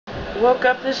Woke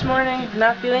up this morning,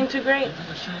 not feeling too great.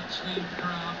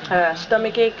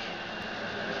 Stomach ache.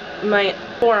 My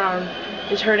forearm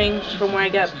is hurting from where I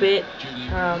got bit.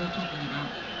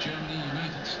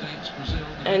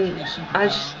 And I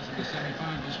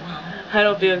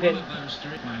don't feel good.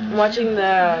 I'm watching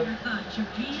the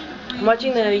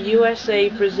USA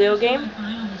Brazil game.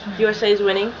 USA is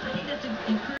winning.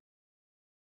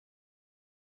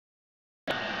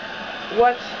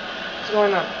 What's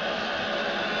going on?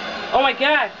 Oh my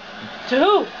God! To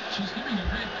who?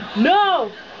 No!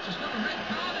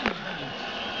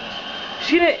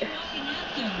 She didn't.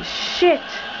 Shit!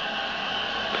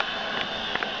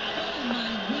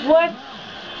 What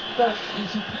the?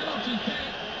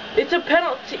 It's a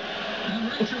penalty.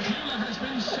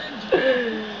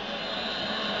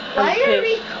 Why are you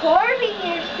recording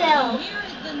yourself?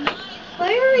 Why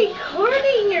are you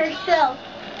recording yourself?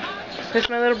 That's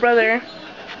my little brother.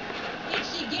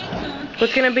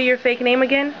 What's gonna be your fake name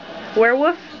again?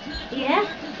 Werewolf? Yeah.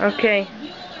 Okay.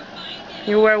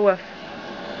 You're werewolf.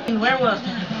 Werewolf.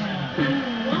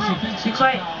 Be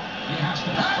quiet.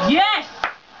 Yes!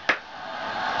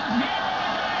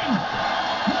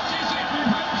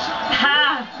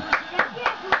 Ha!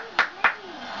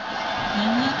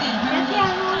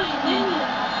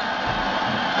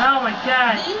 Oh my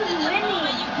God.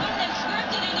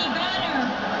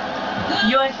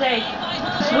 USA.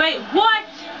 Wait, what?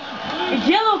 A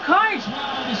yellow card.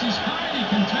 This is highly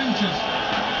contentious.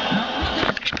 No.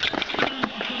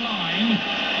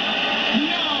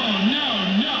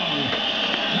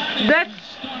 That is an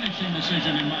astonishing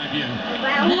decision in my view.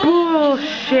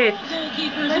 Bullshit.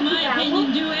 Goalkeepers, in my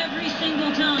opinion, do every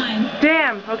single time.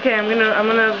 Damn. Okay, I'm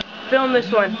gonna film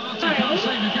this one.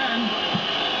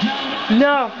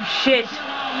 No shit.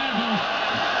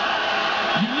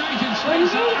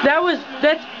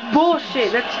 That's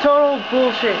bullshit. That's total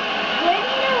bullshit.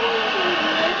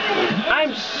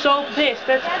 I'm so pissed.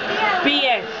 That's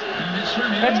BS.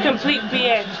 That's complete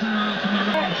BS.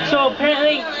 So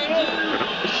apparently,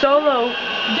 Solo,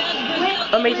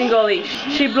 amazing goalie,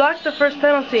 she blocked the first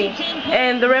penalty,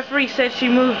 and the referee said she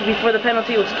moved before the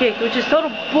penalty was kicked, which is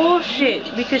total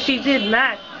bullshit because she did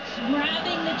not.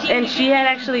 And she had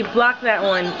actually blocked that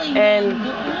one, and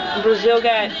Brazil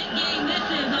got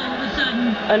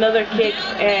another kick,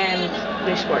 and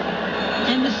they scored.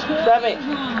 Stop it.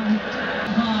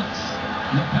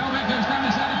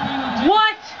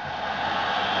 What?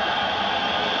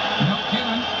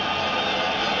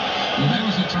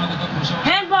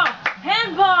 Handball!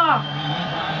 Handball!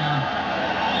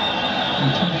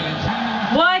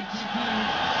 What?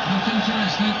 Not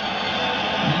interested.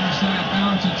 They're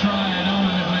bound to try and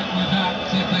honor it with that.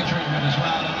 See if they treatment as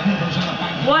well.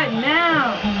 What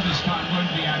now? This time won't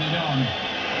be added on.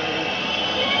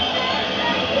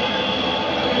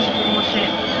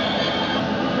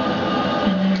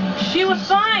 She was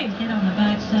fine. Hit on the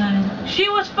backside. She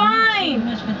was fine.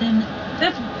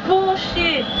 That's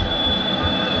bullshit.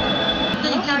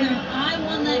 I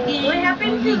won that game. What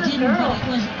happened to the girl?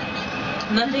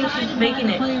 Nothing, she's faking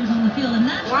it. Players on the field, and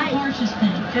that's the harshest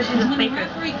thing. Because she's a when faker. the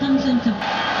referee comes into.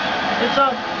 It's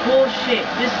all bullshit.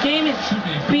 This game is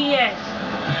BS.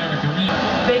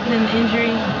 Faking an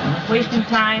injury, wasting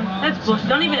time. That's bullshit.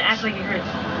 Don't even act like it hurts.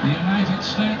 The United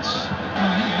States.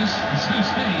 Well, he is. So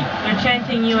steady. They're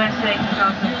chanting USA.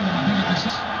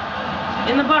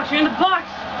 In the box. You're in the box.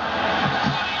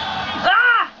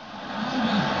 Ah!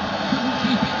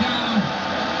 Keep it down.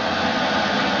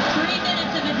 3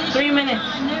 minutes of additional 3 minutes.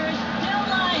 time. There is still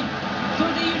life for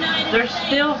the United There's States.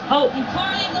 still hope. And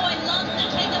Carly Lloyd loves to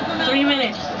take them from 3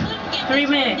 minutes. Just couldn't get 3 this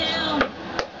one minutes. down.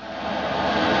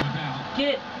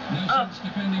 Get No up. sense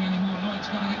defending anymore. Lloyd's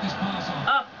got to get this pass off.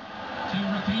 Up. To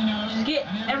Rapinoe. Just get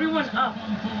And everyone up.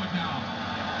 On forward now.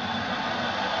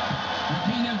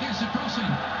 Rapinoe gets a crossing.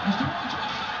 It's towards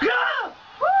one. Go!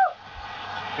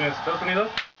 Woo! Estados Unidos.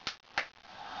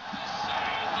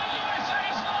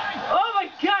 Oh my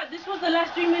God! This was the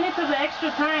last 3 minutes of the extra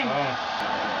time. Oh.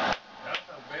 That's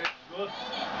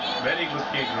a very good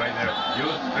kick right there.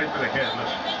 You straight to the head. Look.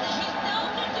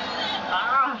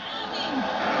 Ah!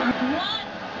 What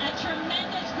a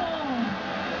tremendous goal.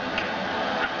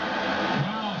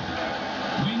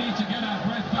 Wow. We need to get our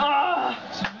breath back. Ah!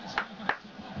 So let's go back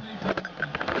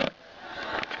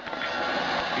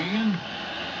to Ian.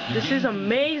 This is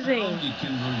amazing. It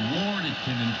can reward, it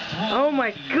can enthrall. Oh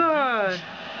my God!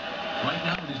 Right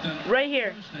now it is done. Right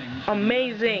here.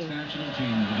 Amazing. National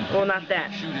team with a Well, not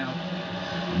that. shootout.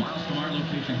 Miles from our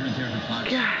location here in Terrapin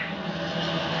God.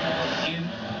 In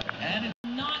added.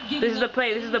 This is the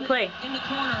play. This is the play. In the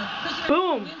corner.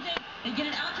 Boom. Wins it. They get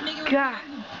it out to make it God.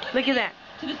 Look at that.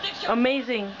 to the 6-yard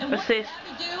Amazing And what assist. they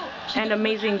have to do and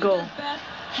amazing goal.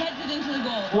 Heads it into the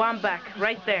goal. Wambach,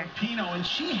 right there. Pino, and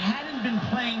she hadn't been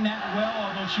playing that well,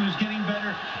 although she was getting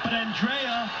better. But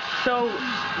Andrea, So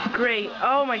great.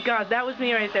 Oh my God, that was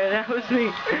me right there. That was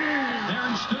me. there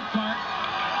in Stuttgart,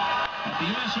 at the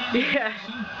U.S. Army. Yeah.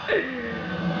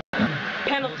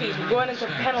 Penalties. We're going into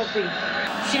penalties.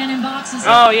 Shannon boxes.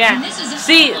 Oh yeah.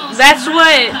 See, that's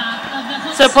what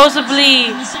supposedly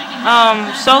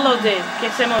Solo did. Que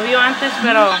se movió antes,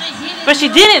 but she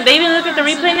didn't. They even looked at the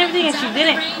replay and everything, and she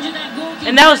didn't.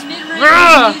 And that was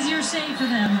Easier save for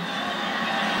them.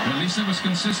 Well, at least there was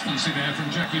consistency there from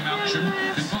Jackie Malchum.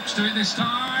 Can Box do it this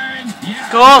time? Yeah.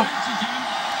 goal.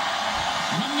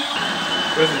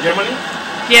 Where's it, Germany?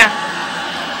 Yeah.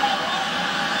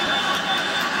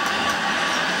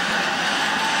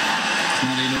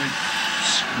 Molly Lloyd,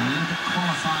 Olympic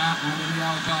qualifier under the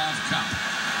Algarve Cup.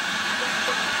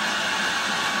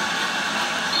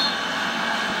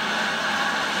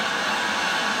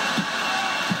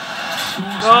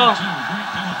 Scores Oh. too. Great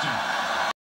penalty.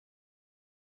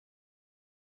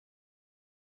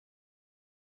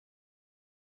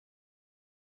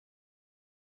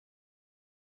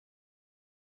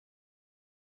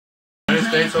 United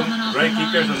States some right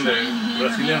kickers and the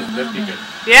Brazilians left kickers.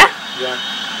 Yeah? Yeah.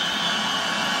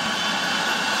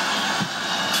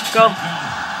 Go.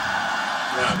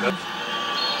 Yeah, that's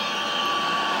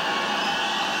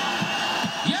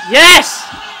Yes!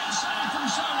 Brilliant save from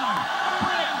Solo.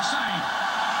 Brilliant save.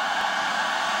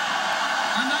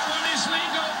 And that one is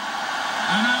legal.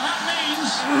 And now that means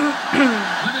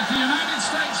that if the United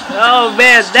States... Oh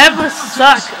man, that must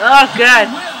suck. Oh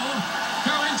God. will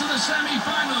go into the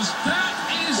semi-finals. That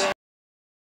is...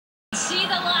 See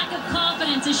the lack of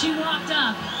confidence as she walked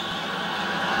up.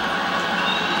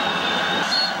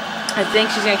 I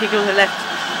think she's gonna kick it with her left.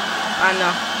 I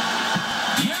know.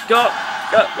 Go.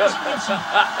 Go. Go.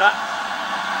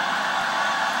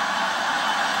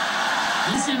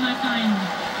 The semi-final.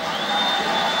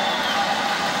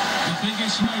 The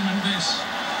biggest moment this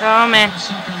Oh man. in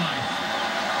soccer life.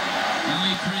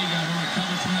 Ali Krieger, who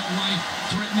recovered from that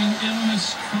life-threatening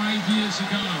illness 5 years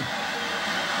ago,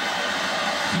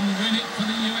 can win it for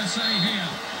the USA here.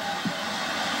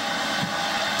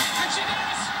 And she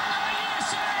does! And the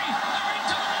USA are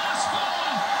into the last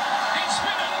four! It's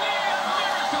been a near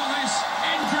miracle, this,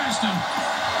 in Dresden.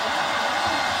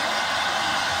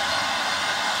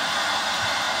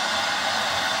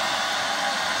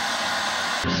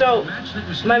 So,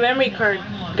 my memory card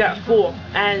got full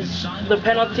as the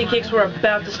penalty kicks were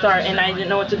about to start, and I didn't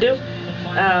know what to do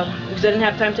because I didn't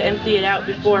have time to empty it out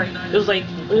before. It was like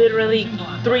literally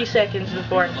 3 seconds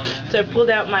before. So I pulled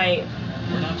out my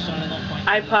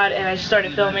iPod and I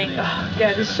started filming. Oh,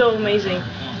 God, this is so amazing.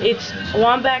 It's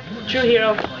Wambach, true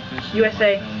hero,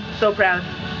 USA. So proud.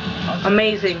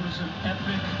 Amazing. It was an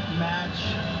epic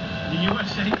match. The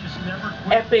USA just never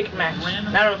quit. Epic match.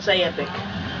 I don't say epic.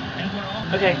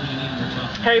 Okay.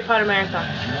 Harry Potter Marathon.